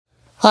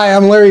Hi,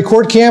 I'm Larry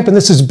Kortkamp, and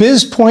this is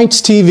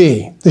BizPoints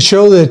TV, the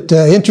show that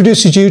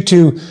introduces you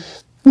to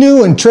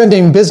new and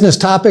trending business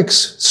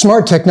topics,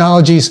 smart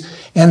technologies,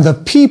 and the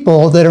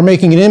people that are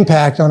making an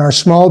impact on our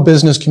small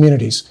business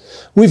communities.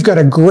 We've got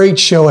a great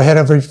show ahead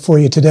of it for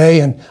you today,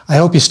 and I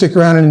hope you stick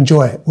around and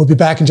enjoy it. We'll be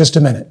back in just a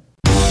minute.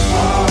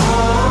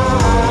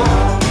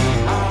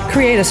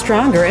 Create a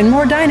stronger and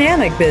more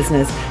dynamic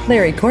business.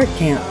 Larry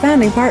Kortkamp,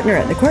 founding partner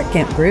at the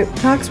Kortkamp Group,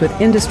 talks with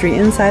industry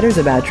insiders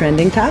about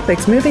trending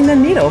topics moving the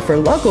needle for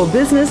local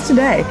business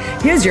today.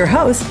 Here's your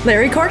host,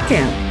 Larry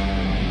Kortkamp.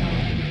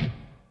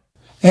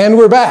 And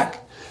we're back.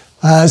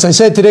 As I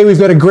said, today we've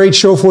got a great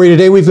show for you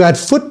today. We've got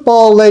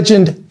football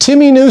legend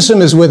Timmy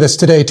Newsome is with us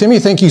today. Timmy,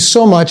 thank you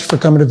so much for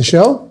coming to the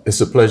show.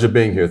 It's a pleasure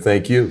being here.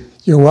 Thank you.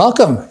 You're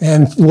welcome.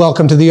 And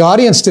welcome to the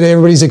audience today.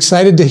 Everybody's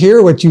excited to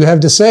hear what you have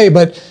to say,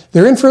 but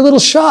they're in for a little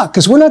shock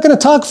because we're not going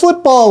to talk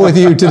football with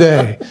you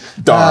today.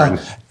 Darn.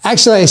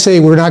 Actually, I say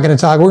we're not going to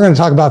talk. We're going to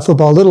talk about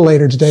football a little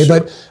later today,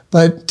 Sure.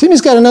 but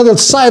Timmy's got another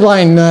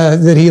sideline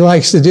that he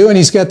likes to do, and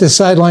he's got this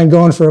sideline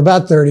going for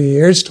about 30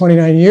 years,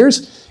 29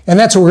 years. And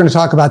that's what we're going to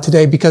talk about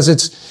today because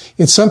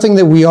it's something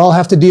that we all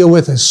have to deal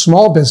with as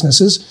small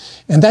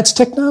businesses, and that's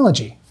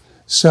technology.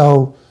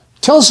 So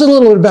tell us a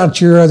little bit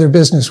about your other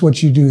business,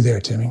 what you do there,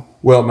 Timmy.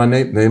 Well, my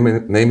name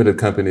of the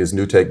company is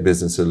Newtek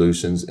Business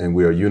Solutions, and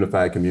we are a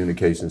unified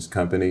communications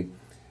company.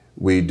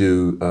 We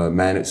do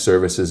managed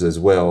services as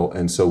well,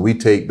 and so we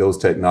take those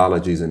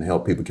technologies and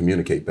help people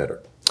communicate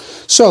better.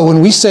 So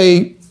when we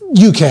say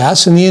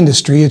UCaaS in the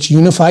industry, it's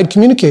unified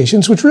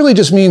communications, which really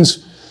just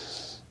means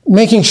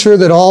making sure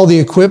that all the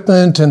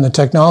equipment and the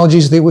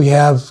technologies that we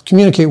have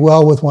communicate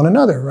well with one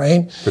another,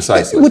 right?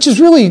 Precisely. Which is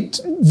really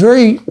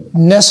very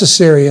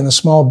necessary in the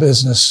small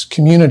business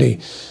community.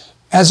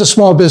 As a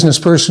small business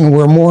person,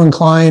 we're more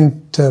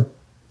inclined to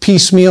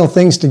piecemeal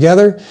things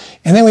together,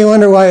 and then we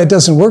wonder why it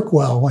doesn't work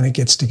well when it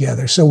gets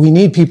together. So we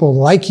need people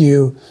like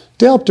you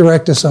to help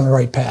direct us on the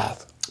right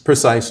path.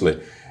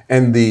 Precisely.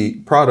 And the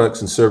products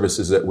and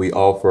services that we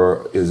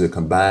offer is a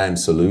combined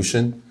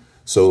solution.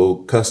 So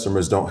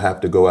customers don't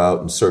have to go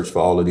out and search for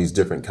all of these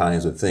different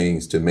kinds of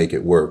things to make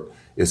it work.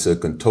 It's a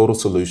total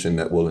solution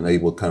that will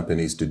enable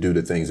companies to do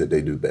the things that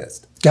they do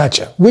best.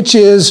 Gotcha. Which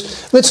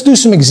is, let's do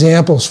some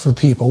examples for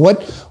people.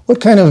 What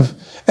kind of,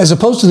 as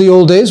opposed to the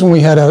old days when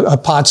we had a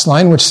POTS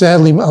line, which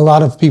sadly a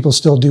lot of people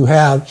still do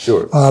have,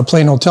 Sure.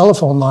 Plain old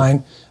telephone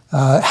line,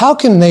 how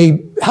can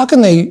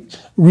they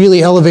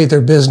really elevate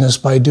their business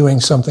by doing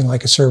something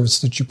like a service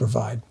that you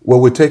provide? Well,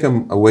 we take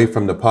them away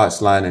from the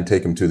POTS line and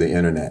take them to the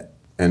internet.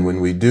 And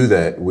when we do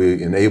that,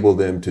 we enable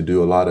them to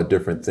do a lot of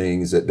different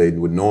things that they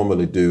would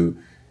normally do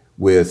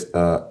with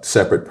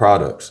separate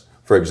products.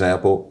 For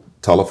example,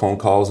 telephone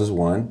calls is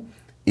one,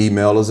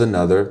 email is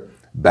another,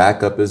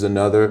 backup is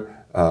another,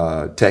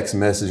 text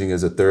messaging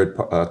is a third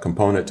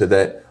component to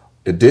that.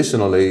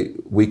 Additionally,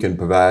 we can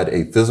provide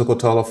a physical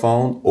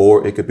telephone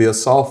or it could be a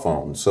soft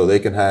phone. So they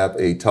can have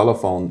a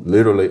telephone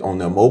literally on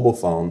their mobile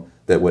phone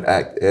that would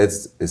act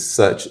as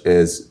such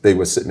as they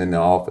were sitting in their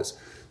office.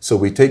 So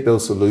we take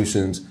those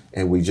solutions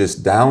and we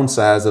just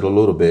downsize it a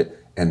little bit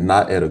and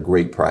not at a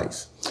great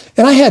price.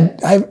 And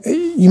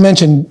you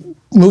mentioned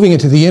moving it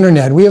to the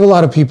internet. We have a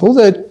lot of people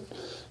that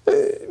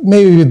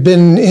maybe have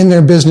been in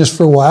their business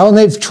for a while and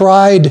they've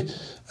tried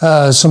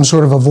some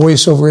sort of a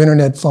voice over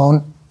internet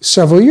phone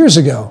several years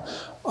ago.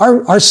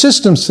 Our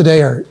systems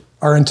today are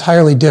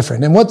entirely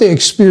different. And what they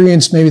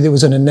experienced maybe that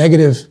was in a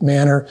negative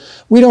manner,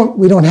 we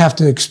don't have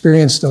to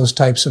experience those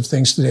types of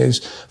things today.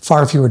 There's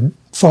far fewer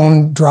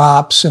phone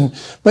drops and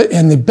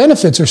the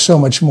benefits are so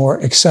much more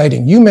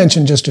exciting. You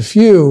mentioned just a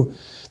few.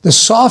 The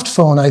soft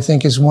phone, I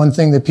think, is one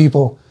thing that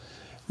people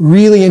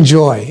really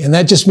enjoy. And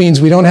that just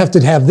means we don't have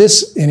to have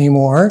this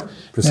anymore.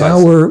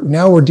 Precisely.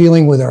 Now we're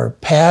dealing with our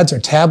pads, our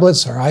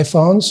tablets, our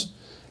iPhones.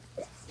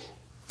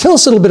 Tell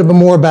us a little bit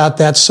more about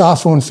that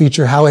soft phone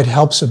feature, how it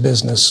helps a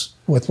business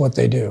with what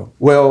they do.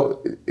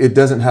 Well, it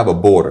doesn't have a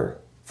border,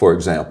 for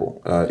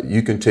example.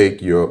 You can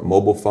take your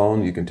mobile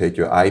phone, you can take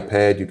your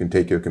iPad, you can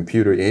take your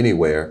computer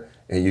anywhere,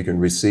 and you can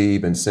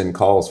receive and send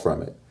calls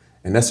from it.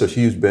 And that's a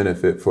huge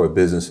benefit for a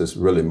business that's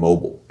really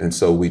mobile. And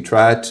so we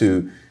try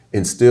to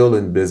instill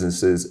in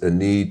businesses a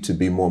need to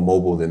be more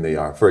mobile than they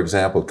are. For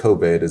example,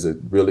 COVID is a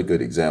really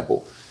good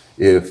example.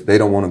 If they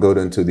don't want to go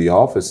into the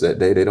office that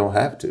day, they don't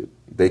have to.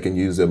 They can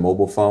use their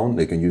mobile phone,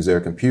 they can use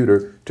their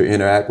computer to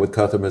interact with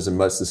customers in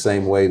much the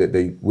same way that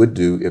they would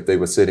do if they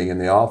were sitting in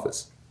the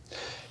office.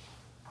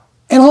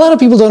 And a lot of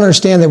people don't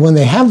understand that when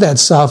they have that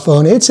soft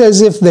phone, it's as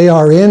if they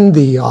are in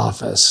the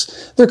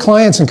office. Their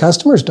clients and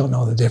customers don't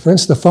know the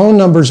difference. The phone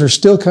numbers are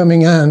still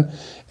coming in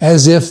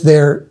as if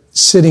they're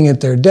sitting at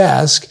their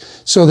desk.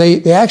 So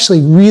they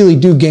actually really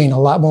do gain a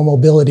lot more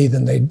mobility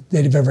than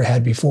they've ever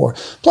had before.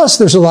 Plus,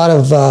 there's a lot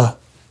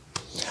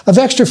of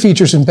extra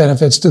features and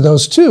benefits to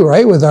those too,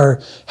 right? With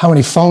how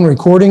many phone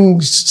recording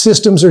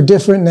systems are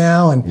different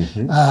now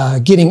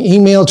and getting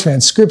email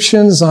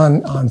transcriptions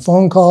on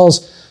phone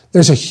calls.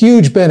 There's a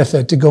huge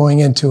benefit to going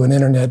into an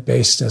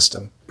internet-based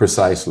system.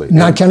 Precisely.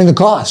 Not counting the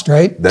cost,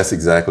 right? That's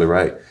exactly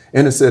right.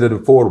 And it's at an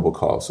affordable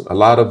cost. A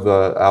lot of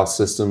our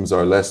systems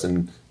are less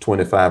than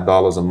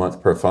 $25 a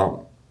month per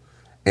phone.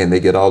 And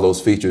they get all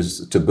those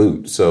features to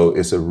boot. So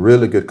it's a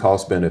really good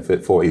cost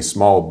benefit for a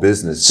small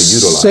business to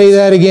utilize. Say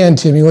that again,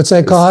 Timmy. What's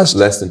that cost?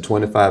 Less than $25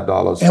 and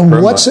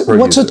per month. And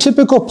what's a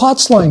typical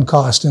POTS line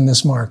cost in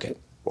this market?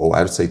 Oh,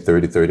 I'd say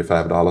 $30,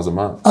 $35 a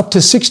month. Up to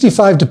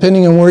 $65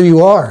 depending on where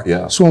you are.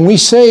 Yeah. So when we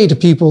say to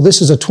people, this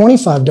is a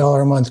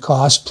 $25 a month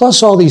cost,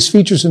 plus all these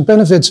features and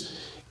benefits,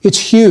 it's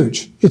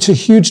huge. It's a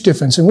huge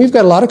difference. And we've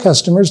got a lot of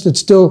customers that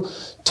still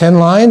 10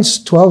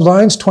 lines, 12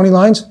 lines, 20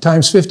 lines,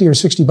 times 50 or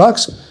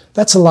 $60.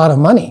 That's a lot of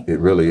money. It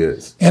really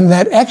is. And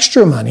that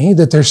extra money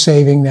that they're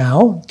saving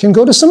now can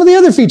go to some of the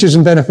other features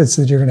and benefits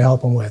that you're going to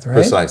help them with,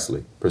 right?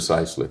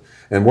 Precisely.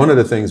 And one of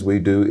the things we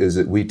do is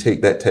that we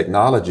take that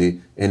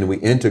technology and we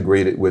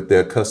integrate it with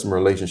their customer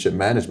relationship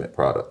management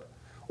product.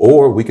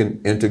 Or we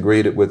can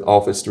integrate it with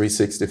Office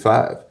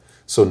 365.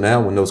 So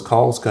now when those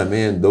calls come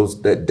in,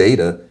 that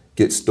data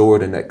gets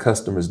stored in that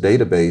customer's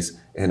database,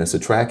 and it's a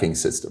tracking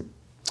system.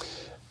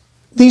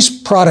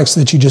 These products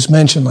that you just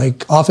mentioned,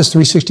 like Office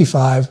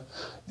 365,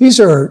 these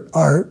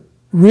are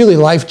really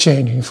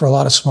life-changing for a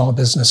lot of small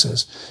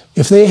businesses.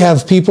 If they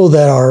have people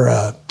that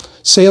are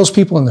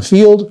salespeople in the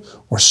field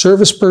or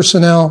service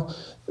personnel,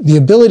 the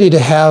ability to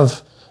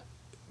have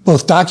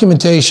both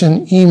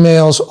documentation,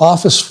 emails,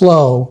 office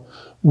flow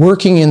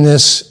working in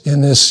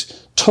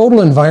this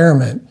total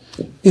environment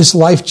is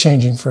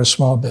life-changing for a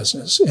small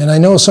business. And I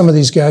know some of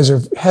these guys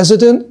are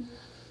hesitant.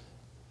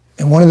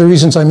 And one of the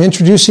reasons I'm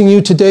introducing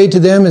you today to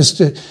them is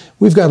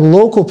we've got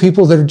local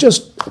people that are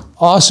just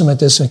awesome at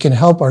this and can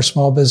help our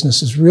small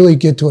businesses really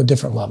get to a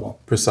different level.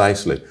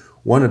 Precisely.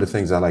 One of the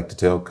things I like to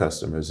tell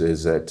customers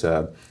is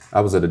that I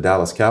was at a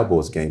Dallas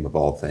Cowboys game of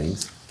all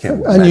things.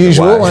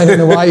 Unusual. I don't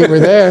know why you were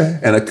there.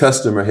 And a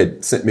customer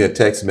had sent me a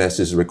text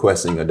message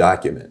requesting a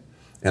document.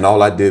 And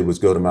all I did was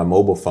go to my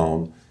mobile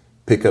phone,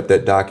 pick up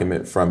that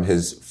document from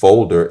his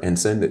folder and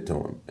send it to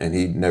him. And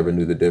he never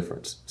knew the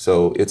difference.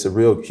 So it's a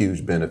real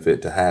huge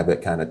benefit to have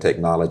that kind of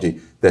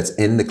technology that's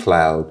in the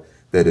cloud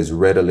that is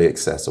readily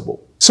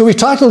accessible. So we've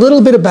talked a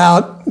little bit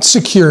about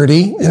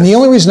security. And the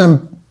only reason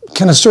I'm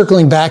kind of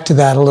circling back to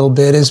that a little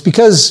bit is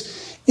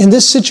because in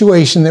this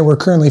situation that we're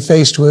currently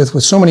faced with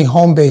so many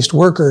home-based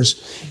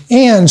workers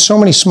and so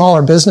many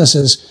smaller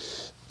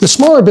businesses, the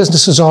smaller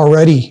businesses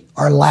already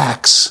are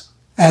lax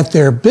at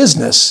their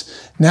business.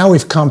 Now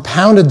we've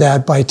compounded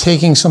that by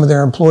taking some of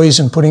their employees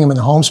and putting them in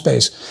the home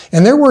space.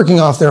 And they're working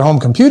off their home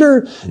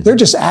computer. They're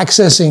just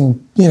accessing,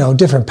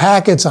 different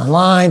packets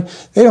online.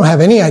 They don't have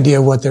any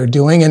idea what they're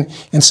doing.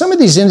 And some of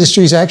these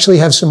industries actually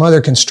have some other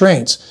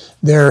constraints.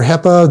 They're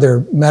HIPAA,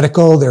 they're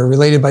medical, they're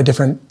related by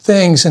different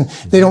things, and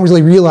they don't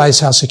really realize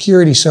how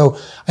security. So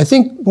I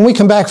think when we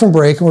come back from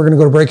break, and we're going to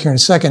go to break here in a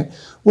second,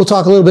 we'll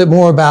talk a little bit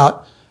more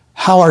about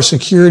how our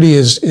security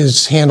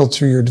is handled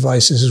through your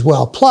devices as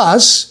well.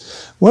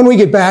 Plus, when we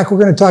get back, we're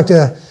going to talk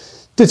to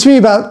Timmy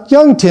about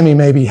young Timmy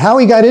maybe, how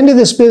he got into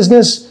this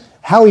business,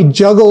 how he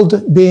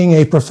juggled being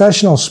a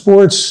professional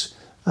sports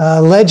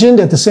legend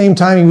at the same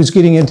time he was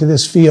getting into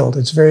this field.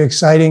 It's very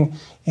exciting,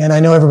 and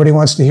I know everybody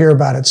wants to hear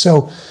about it.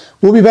 So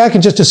we'll be back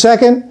in just a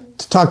second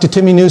to talk to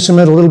Timmy Newsome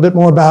a little bit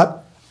more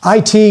about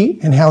IT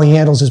and how he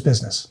handles his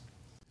business.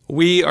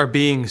 We are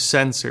being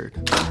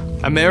censored.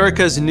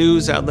 America's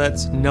news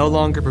outlets no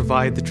longer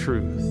provide the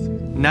truth.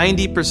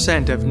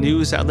 90% of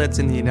news outlets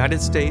in the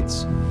United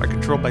States are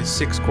controlled by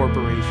 6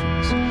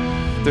 corporations.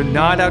 They're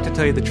not out to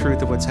tell you the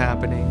truth of what's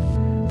happening.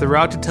 They're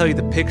out to tell you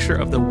the picture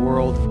of the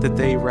world that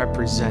they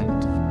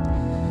represent.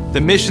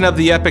 The mission of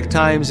the Epoch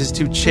Times is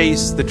to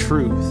chase the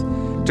truth,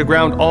 to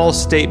ground all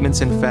statements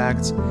in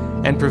facts,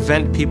 and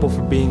prevent people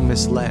from being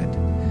misled.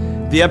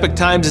 The Epoch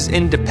Times is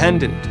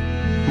independent.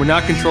 We're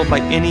not controlled by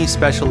any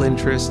special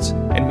interests,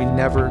 and we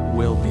never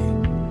will be.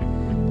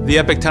 The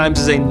Epoch Times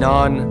is a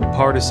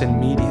non-partisan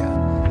media.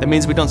 That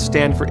means we don't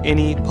stand for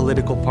any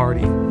political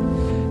party.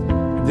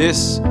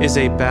 This is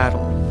a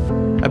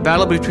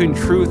battle between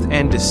truth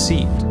and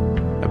deceit,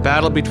 a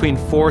battle between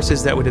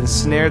forces that would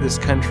ensnare this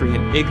country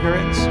in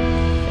ignorance,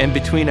 and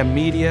between a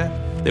media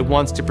that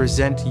wants to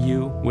present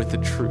you with the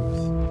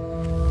truth.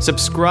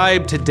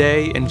 Subscribe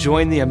today and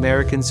join the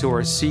Americans who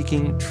are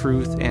seeking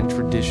truth and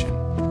tradition.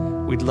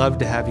 We'd love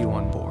to have you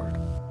on board.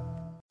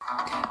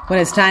 When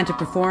it's time to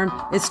perform,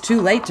 it's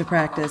too late to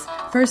practice.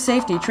 First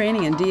Safety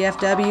Training in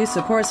DFW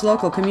supports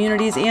local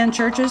communities and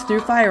churches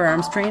through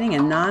firearms training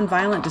and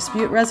nonviolent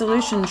dispute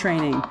resolution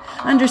training.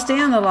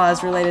 Understand the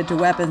laws related to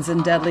weapons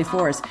and deadly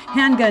force,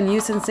 handgun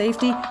use and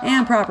safety,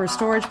 and proper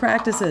storage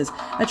practices.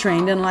 A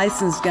trained and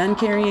licensed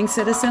gun-carrying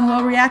citizen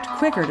will react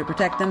quicker to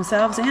protect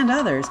themselves and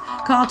others.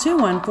 Call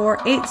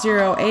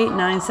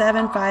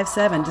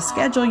 214-808-9757 to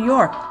schedule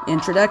your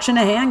Introduction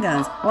to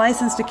Handguns,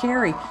 License to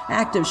Carry,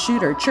 Active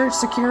Shooter, Church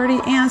Security,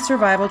 and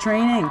Survival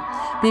Training.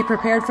 Be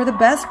prepared for the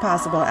best possible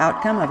possible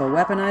outcome of a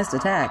weaponized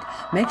attack.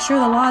 Make sure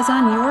the law is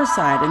on your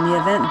side in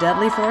the event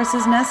deadly force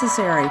is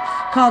necessary.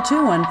 Call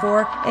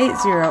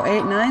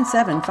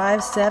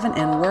 214-808-9757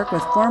 and work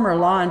with former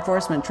law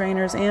enforcement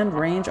trainers and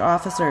range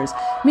officers.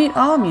 Meet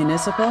all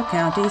municipal,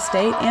 county,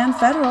 state, and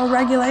federal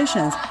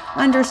regulations.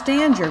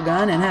 Understand your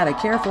gun and how to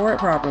care for it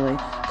properly.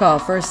 Call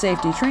First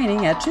Safety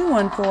Training at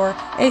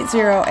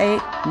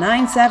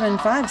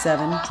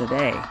 214-808-9757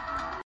 today.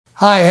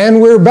 Hi,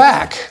 and we're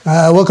back.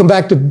 Welcome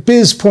back to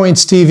Biz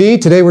Points TV.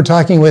 Today we're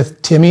talking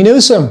with Timmy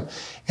Newsome.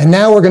 And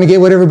now we're going to get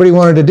what everybody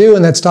wanted to do,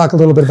 and that's talk a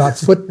little bit about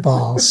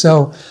football.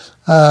 So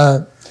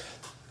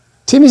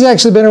Timmy's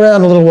actually been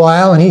around a little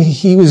while, and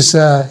he was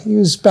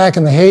back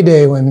in the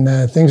heyday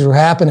when things were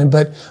happening.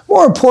 But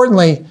more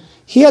importantly,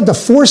 he had the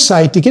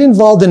foresight to get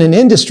involved in an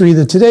industry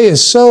that today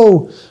is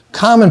so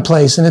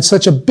commonplace, and it's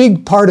such a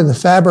big part of the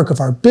fabric of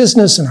our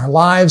business and our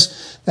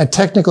lives, that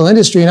technical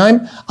industry.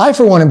 And I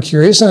for one am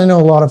curious, and I know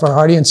a lot of our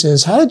audience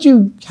is, how did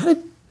you get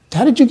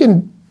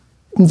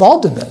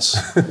involved in this?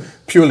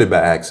 Purely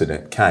by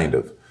accident, kind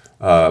of.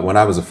 When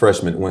I was a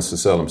freshman at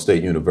Winston-Salem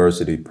State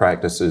University,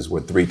 practices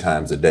were 3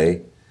 times a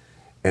day,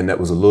 and that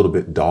was a little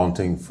bit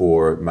daunting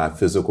for my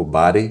physical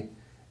body.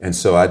 And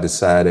so I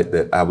decided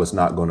that I was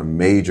not going to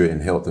major in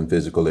health and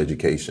physical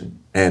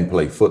education and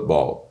play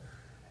football.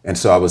 And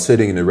so I was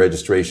sitting in the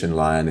registration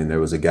line, and there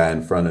was a guy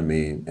in front of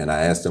me, and I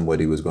asked him what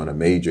he was going to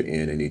major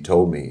in, and he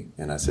told me,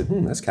 and I said,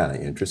 that's kind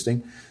of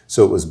interesting.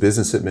 So it was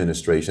business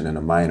administration and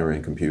a minor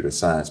in computer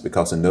science,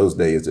 because in those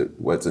days it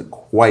wasn't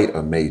quite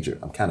a major.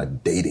 I'm kind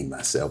of dating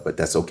myself, but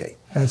that's okay.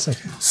 That's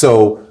okay.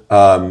 So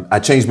I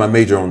changed my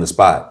major on the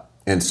spot.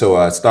 And so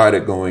I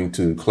started going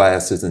to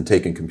classes and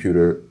taking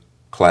computer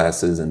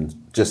classes and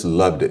just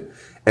loved it.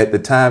 At the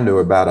time, there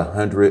were about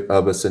 100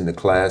 of us in the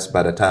class.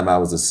 By the time I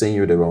was a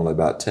senior, there were only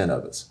about 10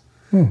 of us.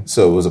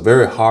 So it was a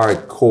very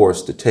hard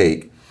course to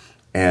take.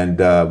 And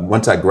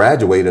once I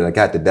graduated, I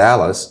got to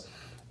Dallas,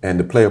 and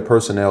the player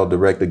personnel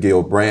director,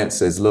 Gil Brandt,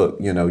 says, look,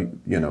 you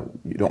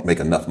don't make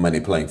enough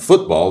money playing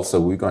football, so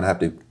we're going to have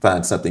to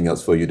find something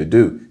else for you to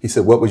do. He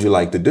said, what would you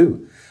like to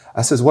do?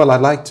 I says, well,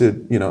 I'd like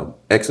to,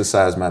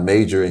 exercise my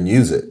major and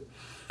use it.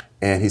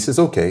 And he says,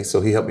 okay.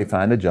 So he helped me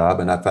find a job,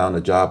 and I found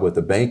a job with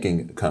a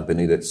banking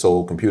company that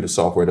sold computer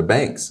software to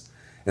banks.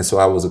 And so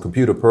I was a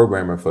computer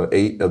programmer for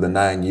 8 of the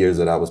 9 years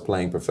that I was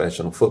playing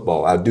professional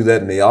football. I'd do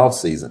that in the off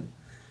season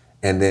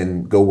and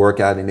then go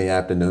work out in the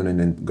afternoon and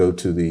then go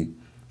to the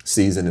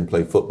season and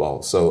play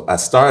football. So I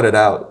started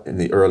out in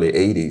the early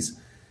 80s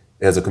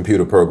as a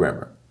computer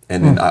programmer.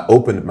 And then I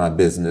opened my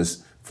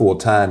business full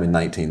time in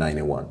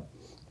 1991.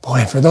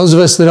 Boy, for those of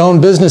us that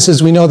own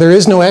businesses, we know there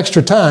is no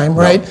extra time,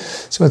 right?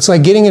 So it's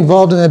like getting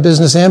involved in that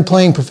business and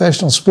playing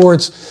professional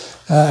sports.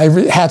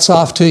 Hats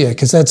off to you,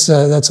 because that's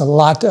a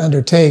lot to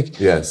undertake.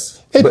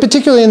 Yes.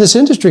 Particularly in this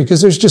industry,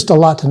 because there's just a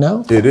lot to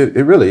know.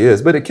 It really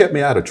is, but it kept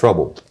me out of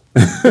trouble.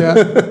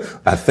 Yeah.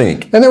 I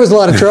think. And there was a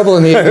lot of trouble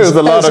in the 80s, there was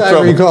a lot of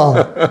trouble. I recall.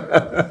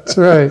 That's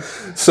right.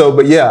 So,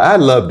 but yeah, I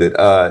loved it.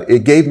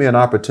 It gave me an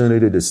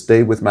opportunity to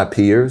stay with my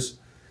peers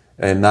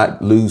and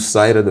not lose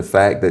sight of the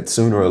fact that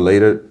sooner or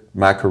later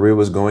my career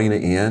was going to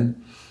end.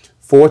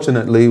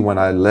 Fortunately, when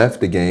I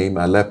left the game,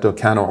 I left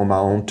kind of on my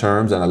own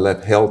terms, and I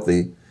left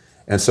healthy.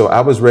 And so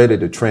I was ready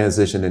to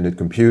transition into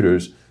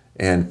computers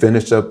and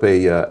finished up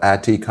a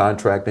IT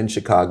contract in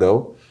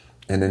Chicago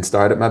and then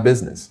started my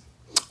business.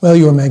 Well,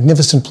 you're a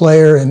magnificent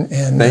player and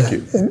Thank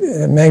you.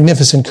 A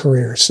magnificent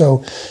career.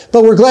 So,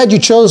 but we're glad you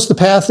chose the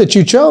path that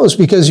you chose,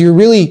 because you're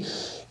really,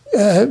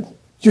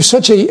 you're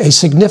such a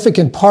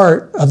significant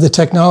part of the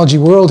technology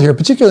world here,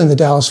 particularly in the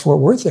Dallas-Fort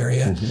Worth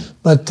area.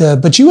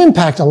 But you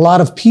impact a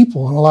lot of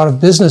people and a lot of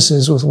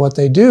businesses with what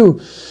they do.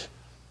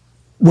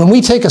 When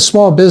we take a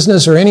small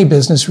business, or any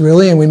business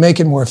really, and we make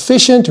it more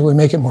efficient, or we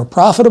make it more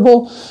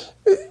profitable,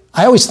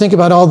 I always think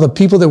about all the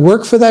people that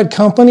work for that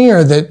company,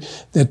 or that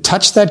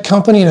touch that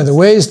company in other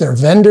ways, their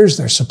vendors,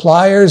 their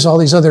suppliers, all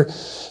these other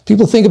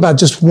people think about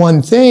just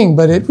one thing,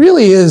 but it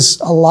really is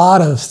a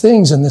lot of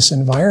things in this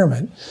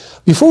environment.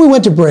 Before we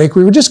went to break,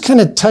 we were just kind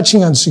of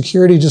touching on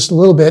security just a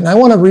little bit, and I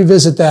want to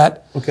revisit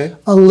that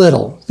a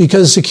little,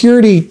 because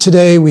security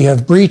today, we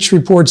have breach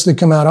reports that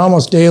come out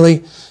almost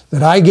daily,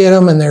 that I get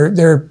them, and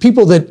there are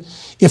people that,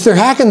 if they're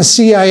hacking the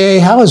CIA,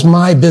 how is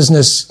my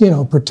business,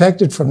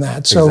 protected from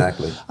that? So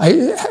exactly.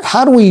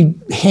 How do we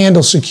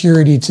handle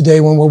security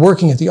today when we're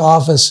working at the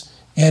office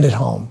and at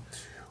home?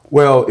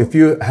 Well, if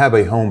you have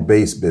a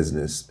home-based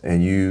business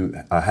and you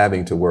are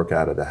having to work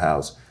out of the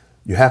house,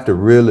 you have to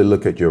really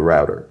look at your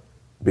router,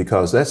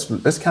 because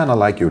that's kind of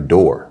like your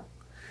door.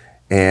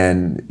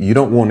 And you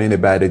don't want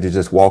anybody to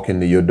just walk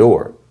into your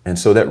door. And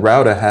so that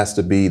router has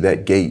to be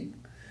that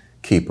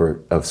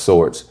gatekeeper of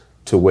sorts,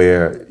 to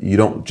where you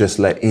don't just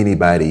let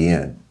anybody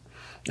in.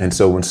 And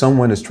so when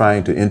someone is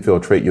trying to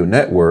infiltrate your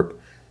network,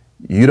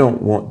 you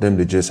don't want them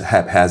to just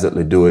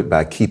haphazardly do it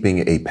by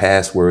keeping a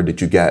password that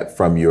you got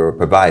from your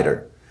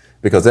provider,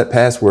 because that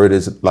password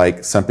is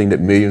like something that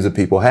millions of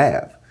people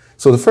have.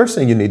 So the first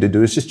thing you need to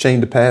do is just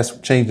change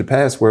the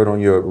password on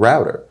your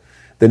router.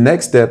 The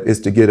next step is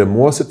to get a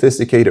more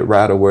sophisticated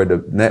router where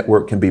the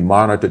network can be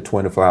monitored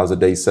 24 hours a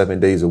day, 7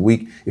 days a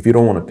week. If you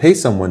don't want to pay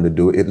someone to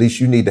do it, at least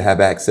you need to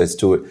have access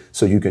to it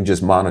so you can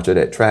just monitor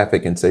that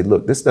traffic and say,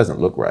 look, this doesn't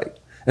look right.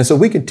 And so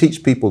we can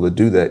teach people to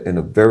do that in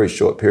a very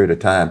short period of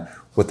time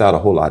without a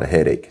whole lot of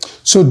headache.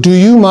 So do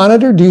you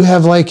monitor? Do you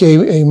have like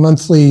a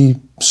monthly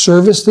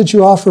service that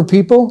you offer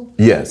people?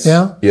 Yes.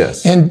 Yeah?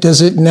 Yes. And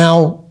does it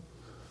now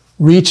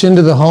reach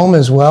into the home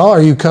as well?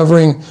 Are you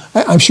covering,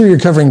 I'm sure you're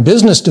covering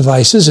business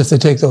devices if they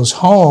take those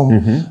home.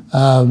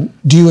 Mm-hmm.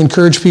 Do you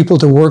encourage people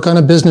to work on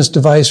a business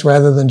device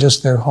rather than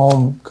just their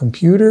home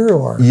computer?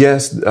 Or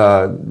Yes.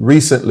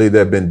 Recently,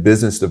 there have been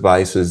business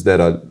devices that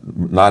are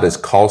not as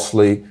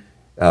costly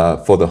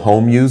for the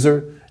home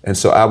user. And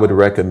so I would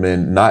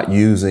recommend not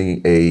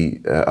using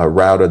a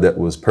router that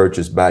was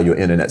purchased by your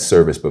internet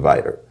service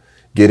provider,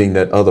 getting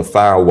that other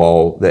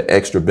firewall, that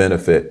extra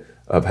benefit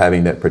of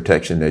having that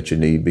protection that you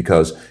need,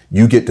 because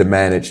you get to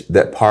manage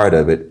that part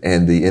of it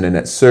and the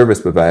internet service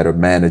provider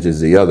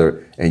manages the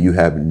other, and you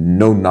have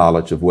no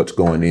knowledge of what's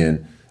going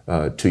in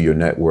to your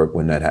network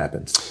when that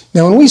happens.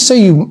 Now, when we say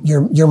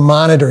you're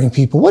monitoring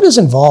people, what is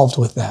involved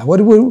with that?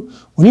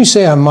 When you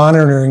say I'm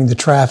monitoring the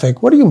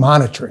traffic, what are you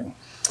monitoring?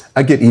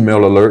 I get email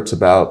alerts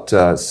about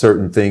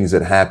certain things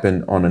that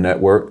happen on the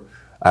network.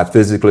 I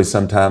physically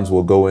sometimes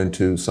will go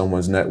into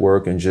someone's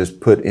network and just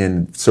put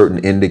in certain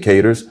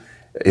indicators.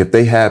 If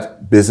they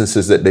have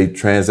businesses that they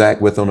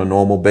transact with on a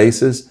normal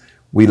basis,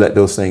 we let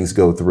those things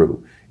go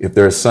through. If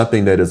there's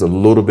something that is a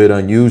little bit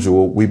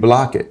unusual, we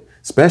block it,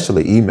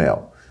 especially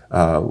email.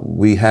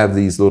 We have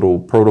these little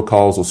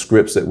protocols or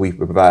scripts that we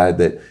provide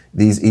that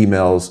these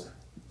emails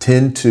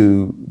tend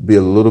to be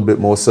a little bit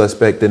more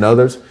suspect than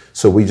others.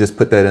 So we just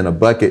put that in a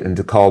bucket and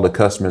to call the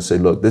customer and say,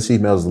 look, this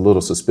email is a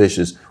little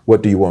suspicious.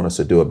 What do you want us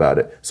to do about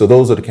it? So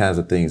those are the kinds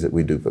of things that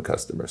we do for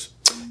customers.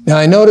 Now,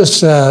 I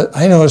noticed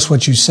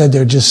what you said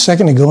there just a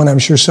second ago, and I'm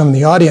sure some in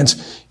the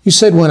audience, you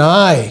said, when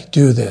I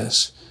do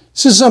this.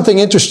 This is something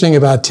interesting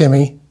about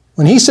Timmy.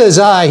 When he says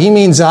I, he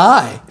means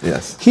I.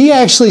 Yes. He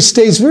actually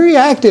stays very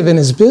active in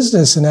his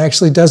business and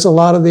actually does a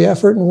lot of the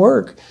effort and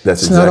work.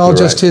 That's it's exactly not all right.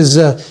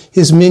 just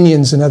his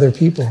minions and other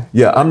people.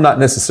 Yeah, I'm not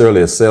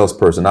necessarily a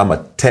salesperson. I'm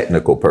a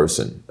technical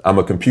person. I'm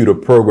a computer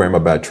programmer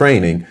by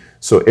training.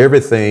 So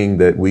everything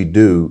that we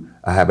do,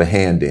 I have a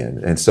hand in.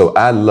 And so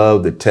I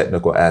love the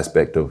technical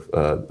aspect of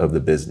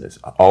the business.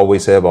 I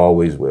always have,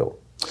 always will.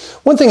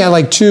 One thing I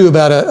like too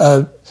about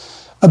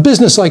a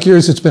business like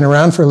yours that's been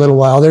around for a little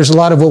while, there's a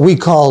lot of what we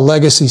call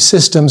legacy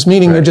systems,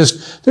 meaning Right.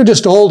 they're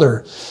just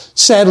older.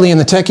 Sadly, in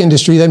the tech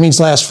industry, that means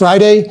last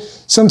Friday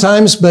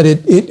sometimes, but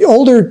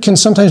older can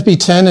sometimes be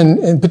 10,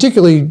 and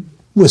particularly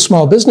with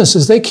small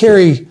businesses, they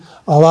carry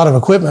a lot of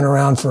equipment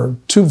around for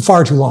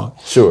far too long.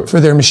 Sure. For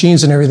their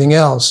machines and everything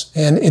else.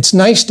 And it's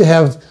nice to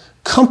have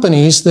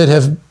companies that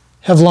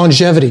have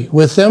longevity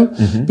with them,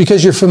 mm-hmm.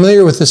 because you're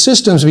familiar with the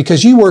systems,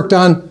 because you worked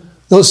on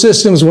those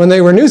systems when they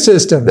were new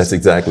systems. That's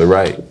exactly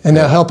right. And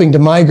now helping to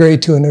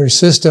migrate to a new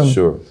system.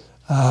 Sure.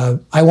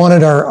 I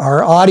wanted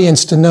our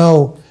audience to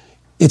know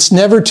it's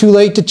never too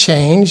late to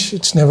change.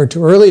 It's never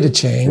too early to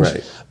change.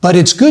 Right. But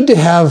it's good to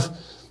have,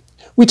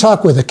 we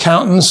talk with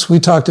accountants, we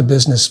talk to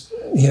business,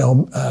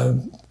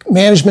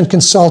 management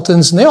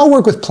consultants, and they all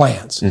work with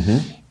plans.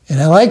 Mm-hmm.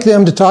 And I like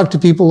them to talk to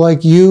people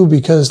like you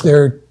because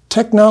their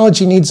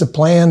technology needs a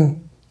plan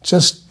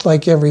just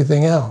like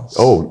everything else.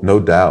 Oh, no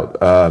doubt.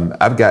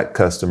 I've got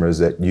customers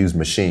that use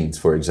machines,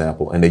 for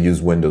example, and they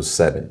use Windows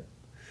 7.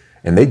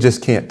 And they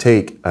just can't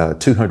take a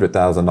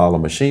 $200,000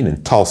 machine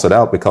and toss it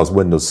out because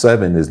Windows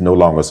 7 is no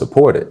longer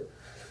supported.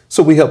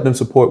 So we help them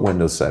support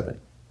Windows 7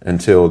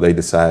 until they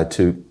decide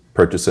to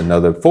purchase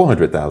another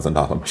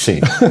 $400,000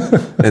 machine.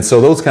 And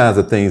so those kinds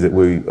of things that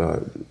we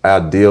are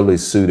ideally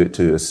suited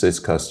to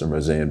assist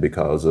customers in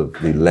because of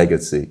the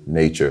legacy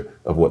nature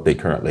of what they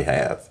currently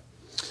have.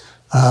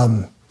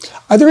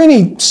 Are there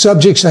any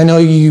subjects, I know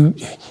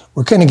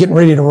we're kind of getting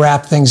ready to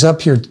wrap things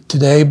up here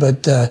today,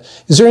 but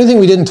is there anything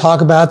we didn't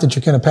talk about that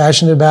you're kind of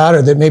passionate about,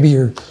 or that maybe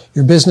your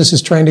business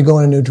is trying to go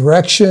in a new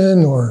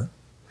direction? Or?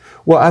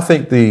 Well, I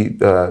think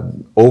the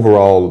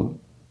overall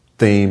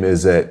theme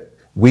is that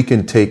we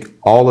can take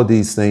all of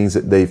these things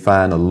that they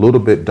find a little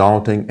bit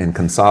daunting and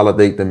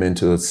consolidate them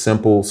into a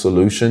simple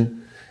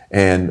solution.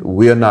 And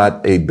we're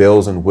not a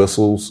bells and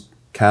whistles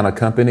kind of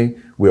company.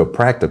 We're a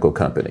practical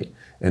company.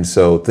 And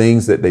so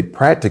things that they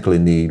practically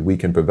need, we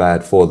can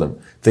provide for them.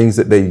 Things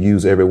that they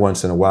use every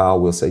once in a while,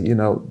 we'll say,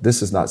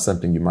 this is not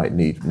something you might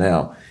need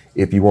now.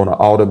 If you want to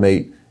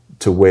automate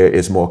to where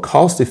it's more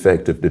cost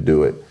effective to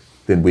do it,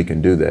 then we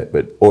can do that.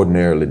 But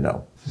ordinarily,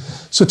 no.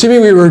 So, Timmy,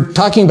 we were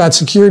talking about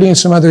security and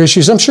some other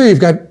issues. I'm sure you've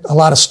got a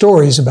lot of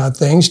stories about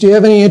things. Do you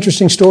have any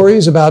interesting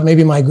stories about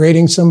maybe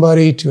migrating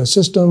somebody to a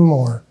system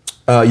or?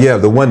 Yeah,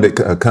 the one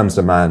that comes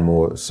to mind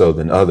more so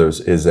than others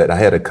is that I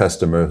had a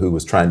customer who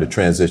was trying to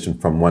transition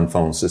from one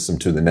phone system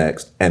to the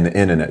next and the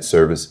internet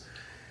service.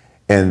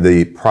 And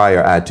the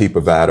prior IT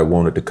provider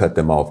wanted to cut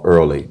them off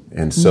early.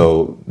 And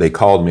so they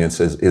called me and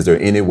says, is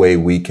there any way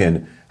we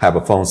can have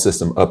a phone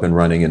system up and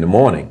running in the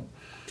morning?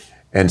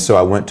 And so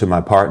I went to my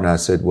partner. I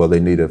said, well, they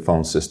need a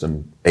phone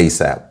system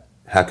ASAP.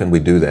 How can we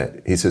do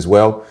that? He says,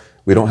 well,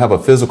 we don't have a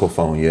physical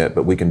phone yet,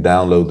 but we can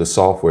download the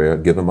software,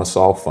 give them a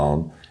soft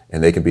phone,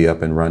 and they can be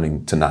up and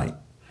running tonight.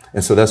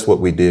 And so that's what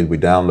we did. We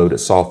downloaded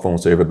soft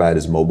phones to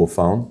everybody's mobile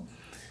phone,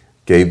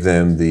 gave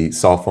them the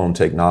soft phone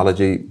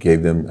technology,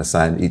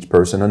 assigned each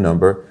person a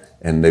number,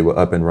 and they were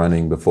up and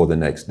running before the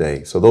next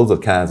day. So those are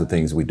the kinds of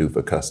things we do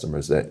for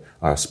customers that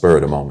are spur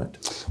of the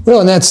moment.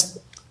 Well, and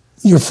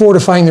you're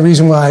fortifying the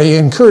reason why I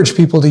encourage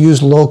people to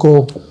use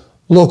local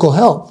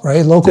help,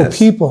 right? Local Yes.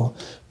 people,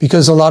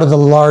 because a lot of the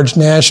large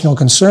national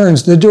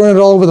concerns, they're doing it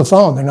all over the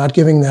phone. They're not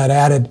giving that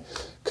added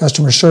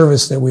customer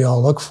service that we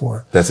all look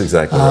for. That's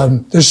exactly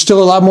right. There's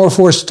still a lot more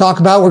for us to talk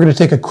about. We're going to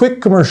take a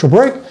quick commercial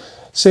break,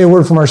 say a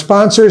word from our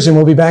sponsors, and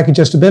we'll be back in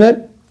just a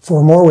minute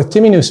for more with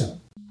Timmy Newsome.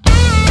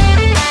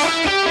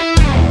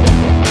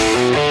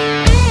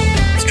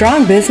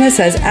 Strong business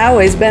has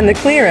always been the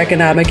clear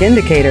economic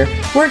indicator.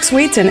 Work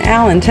Suites in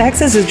Allen,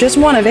 Texas is just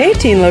one of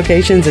 18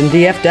 locations in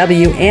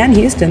DFW and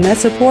Houston that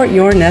support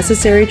your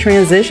necessary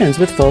transitions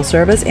with full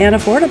service and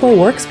affordable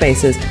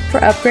workspaces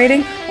for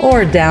upgrading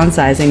or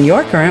downsizing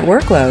your current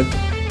workload.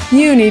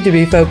 You need to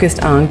be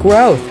focused on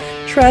growth.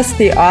 Trust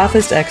the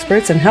office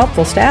experts and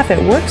helpful staff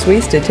at Work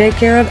Suites to take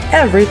care of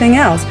everything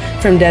else,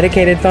 from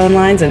dedicated phone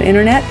lines and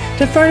internet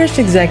to furnished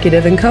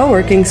executive and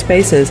co-working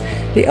spaces.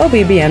 The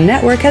OBBM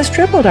network has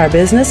tripled our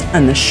business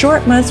in the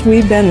short months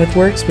we've been with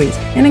Work Suites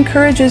and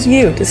encourages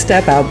you to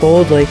step out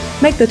boldly,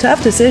 make the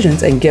tough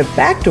decisions, and get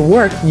back to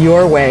work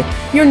your way.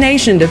 Your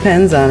nation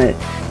depends on it.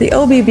 The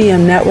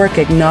OBBM network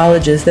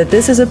acknowledges that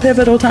this is a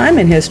pivotal time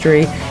in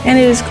history, and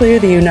it is clear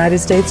the United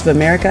States of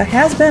America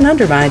has been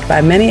undermined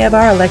by many of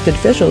our elected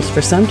officials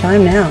for some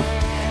time now.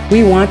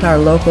 We want our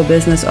local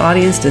business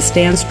audience to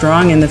stand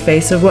strong in the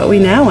face of what we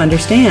now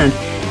understand,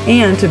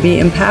 and to be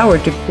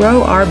empowered to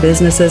grow our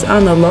businesses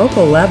on the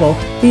local level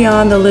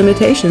beyond the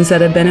limitations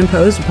that have been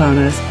imposed upon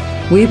us.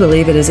 We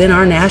believe it is in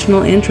our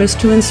national interest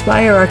to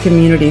inspire our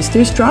communities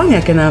through strong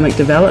economic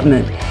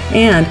development,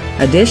 and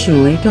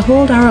additionally to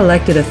hold our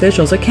elected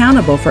officials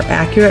accountable for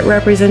accurate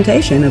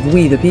representation of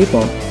we the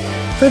people.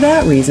 For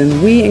that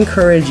reason, we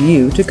encourage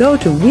you to go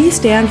to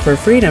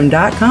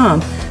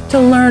WeStandForFreedom.com to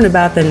learn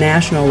about the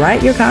National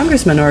Write Your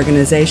Congressman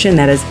organization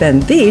that has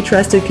been the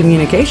trusted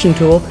communication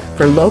tool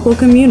for local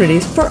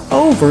communities for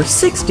over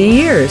 60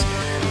 years.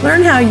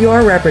 Learn how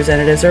your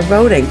representatives are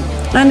voting.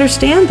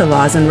 Understand the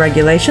laws and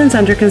regulations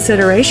under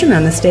consideration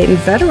on the state and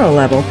federal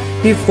level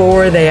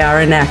before they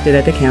are enacted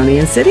at the county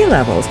and city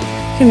levels.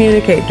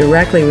 Communicate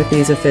directly with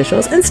these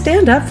officials and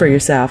stand up for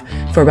yourself,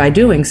 for by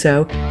doing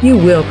so, you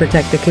will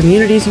protect the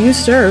communities you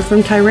serve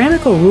from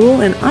tyrannical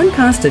rule and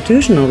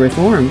unconstitutional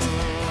reforms.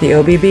 The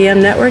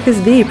OBBM network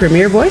is the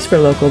premier voice for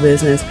local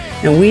business,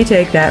 and we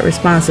take that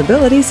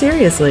responsibility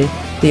seriously.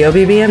 The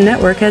OBBM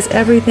network has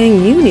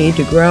everything you need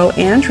to grow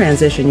and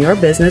transition your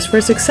business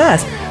for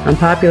success on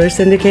popular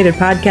syndicated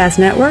podcast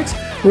networks,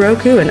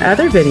 Roku and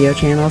other video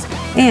channels,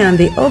 and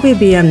the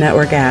OBBM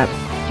network app.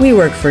 We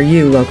work for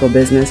you, local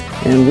business,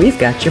 and we've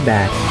got your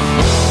back.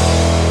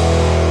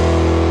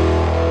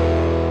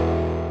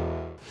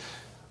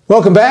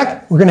 Welcome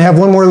back. We're going to have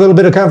one more little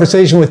bit of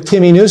conversation with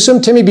Timmy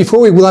Newsome. Timmy, before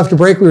we left a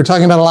break, we were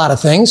talking about a lot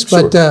of things,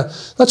 but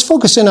let's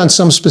focus in on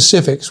some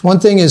specifics. One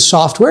thing is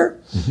software.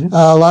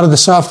 A lot of the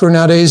software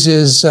nowadays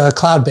is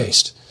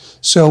cloud-based.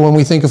 So when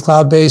we think of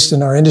cloud-based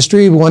in our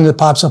industry, one that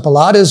pops up a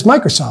lot is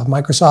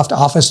Microsoft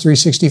Office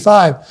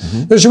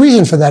 365. There's a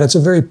reason for that. It's a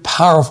very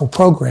powerful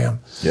program.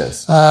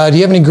 Yes. Do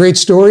you have any great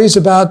stories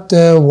about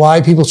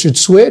why people should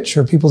switch,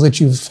 or people that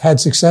you've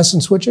had success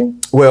in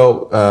switching?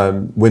 Well,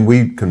 when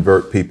we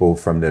convert people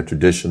from their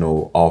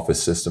traditional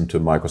Office system to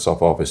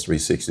Microsoft Office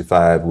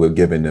 365, we're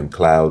giving them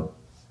cloud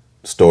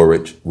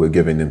storage, we're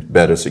giving them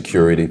better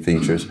security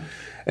features,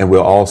 and we're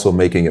also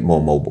making it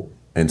more mobile.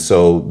 And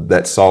so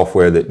that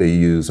software that they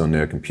use on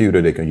their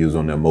computer, they can use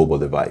on their mobile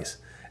device.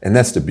 And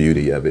that's the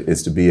beauty of it,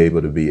 is to be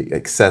able to be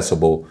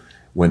accessible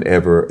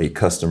whenever a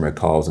customer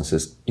calls and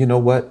says, you know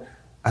what,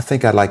 I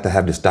think I'd like to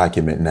have this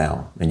document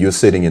now. And you're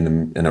sitting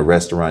in a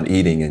restaurant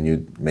eating, and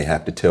you may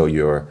have to tell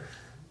your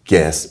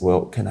guests,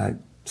 well, can I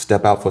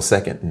step out for a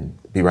second and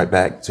be right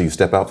back? So you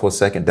step out for a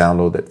second,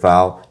 download that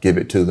file, give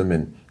it to them,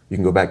 and you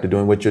can go back to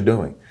doing what you're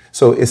doing.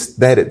 So it's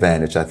that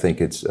advantage. I think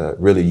it's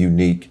really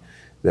unique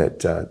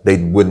that they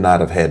would not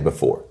have had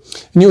before.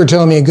 And you were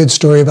telling me a good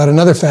story about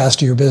another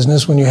facet of your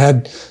business when you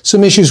had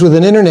some issues with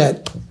an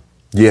internet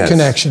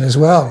connection as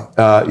well.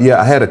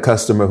 I had a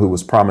customer who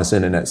was promised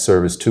internet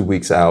service 2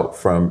 weeks out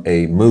from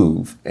a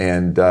move.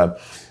 And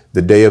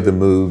the day of the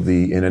move,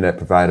 the internet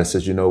provider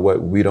says, you know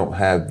what, we don't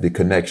have the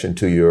connection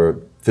to your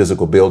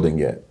physical building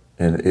yet,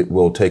 and it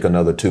will take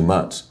another 2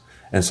 months.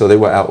 And so they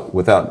were out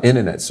without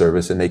internet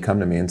service, and they come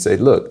to me and say,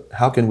 look,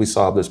 how can we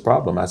solve this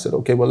problem? I said,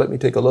 okay, well, let me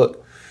take a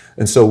look.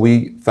 And so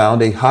we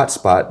found a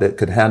hotspot that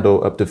could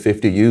handle up to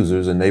 50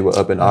 users, and they were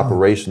up and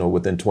operational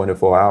within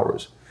 24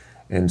 hours.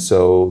 And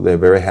so they're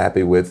very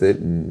happy with it.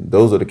 And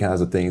those are the kinds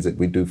of things that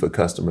we do for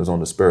customers on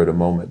the spur of the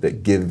moment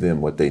that give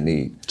them what they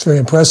need. It's very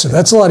impressive.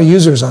 That's a lot of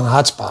users on a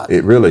hotspot.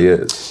 It really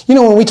is. You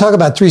know, when we talk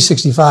about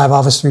 365,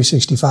 Office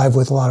 365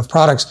 with a lot of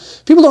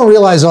products, people don't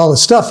realize all the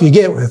stuff you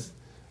get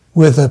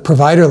with a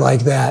provider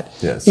like that,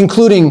 Yes.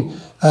 including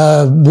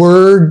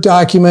Word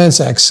documents,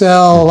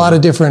 Excel, a lot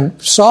of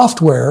different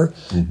software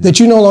that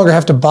you no longer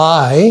have to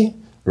buy.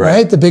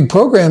 Right. The big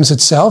programs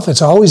itself, it's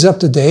always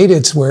up to date.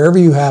 It's wherever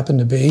you happen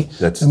to be.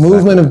 That's the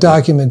movement exactly of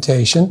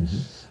documentation.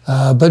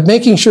 But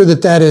making sure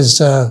that is,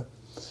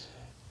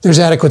 there's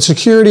adequate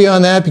security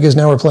on that, because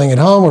now we're playing at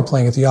home, we're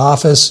playing at the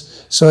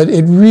office. So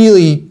it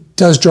really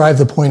does drive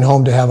the point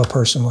home to have a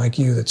person like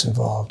you that's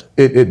involved.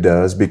 It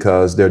does,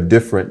 because there are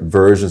different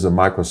versions of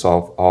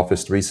Microsoft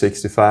Office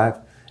 365.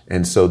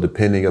 And so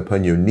depending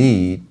upon your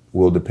need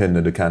will depend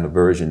on the kind of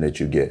version that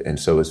you get. And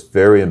so it's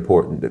very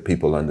important that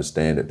people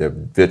understand that there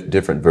are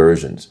different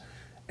versions,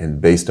 and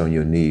based on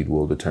your need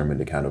will determine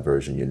the kind of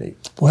version you need.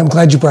 Well, I'm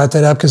glad you brought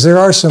that up, because there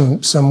are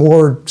some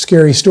more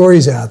scary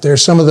stories out there.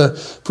 Some of the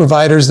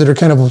providers that are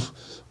kind of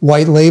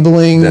white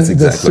labeling That's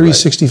exactly the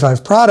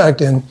 365 product,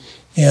 and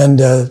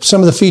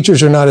some of the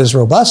features are not as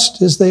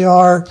robust as they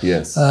are.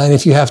 Yes. And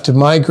if you have to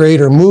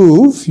migrate or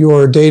move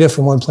your data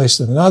from one place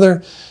to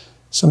another,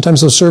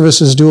 sometimes those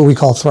services do what we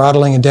call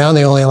throttling it down.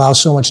 They only allow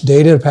so much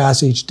data to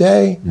pass each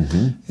day.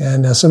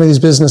 And some of these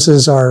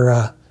businesses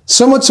are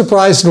somewhat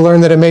surprised to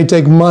learn that it may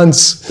take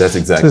months That's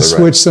exactly to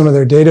switch some of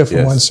their data from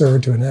Yes. one server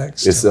to the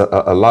next. It's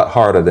a lot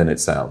harder than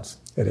it sounds.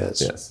 It is.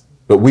 Yes.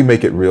 But we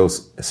make it real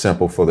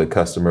simple for the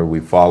customer.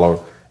 We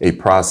follow a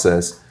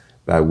process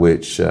by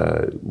which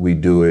we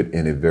do it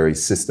in a very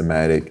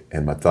systematic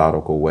and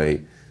methodical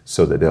way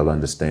so that they'll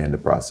understand the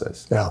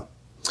process. Yeah.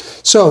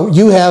 So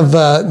you have,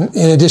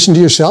 in addition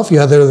to yourself, you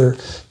have other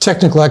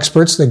technical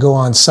experts that go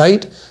on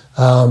site.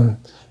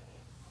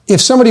 If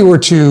somebody were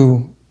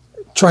to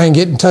try and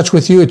get in touch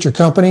with you at your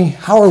company,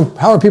 how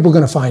are people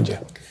going to find you?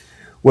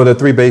 Well, there are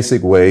three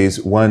basic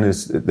ways. One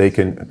is that they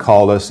can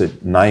call us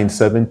at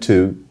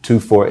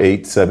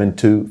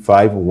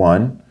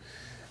 972-248-7251.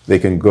 They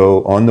can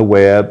go on the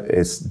web.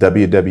 It's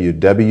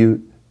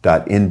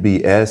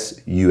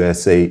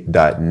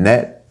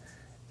www.nbsusa.net.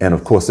 And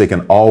of course, they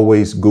can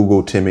always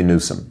Google Timmy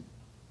Newsome.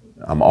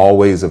 I'm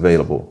always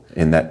available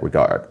in that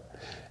regard.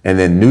 And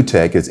then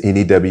Newtek is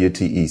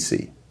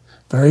NEWTEC.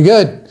 Very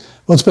good.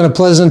 Well, it's been a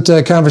pleasant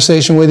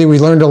conversation with you. We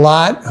learned a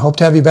lot. I hope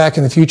to have you back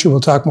in the future. We'll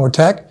talk more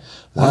tech.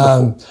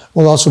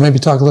 We'll also maybe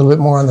talk a little bit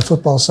more on the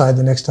football side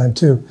the next time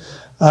too.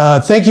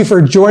 Thank you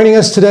for joining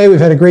us today.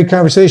 We've had a great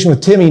conversation with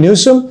Timmy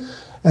Newsome.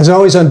 As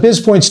always, on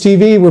BizPoints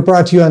TV, we're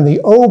brought to you on the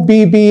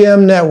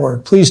OBBM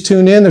network. Please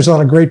tune in. There's a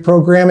lot of great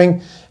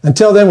programming.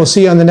 Until then, we'll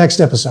see you on the next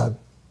episode.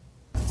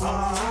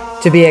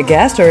 To be a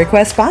guest or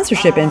request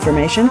sponsorship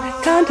information,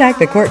 contact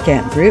the Court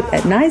Camp Group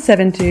at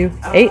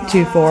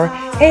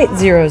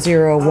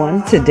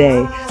 972-824-8001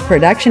 today.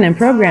 Production and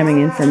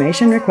programming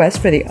information requests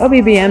for the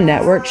OBBM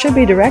network should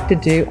be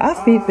directed to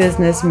Offbeat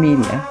Business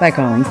Media by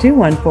calling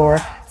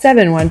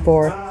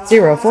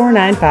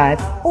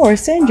 214-714-0495 or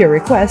send your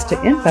request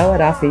to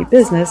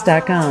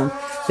info@offbeatbusiness.com.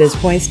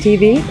 BizPoints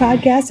TV,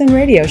 podcast, and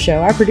radio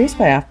show are produced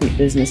by Offbeat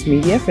Business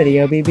Media for the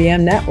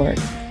OBBM network.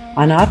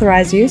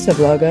 Unauthorized use of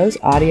logos,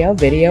 audio,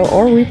 video,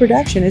 or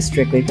reproduction is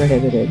strictly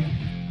prohibited.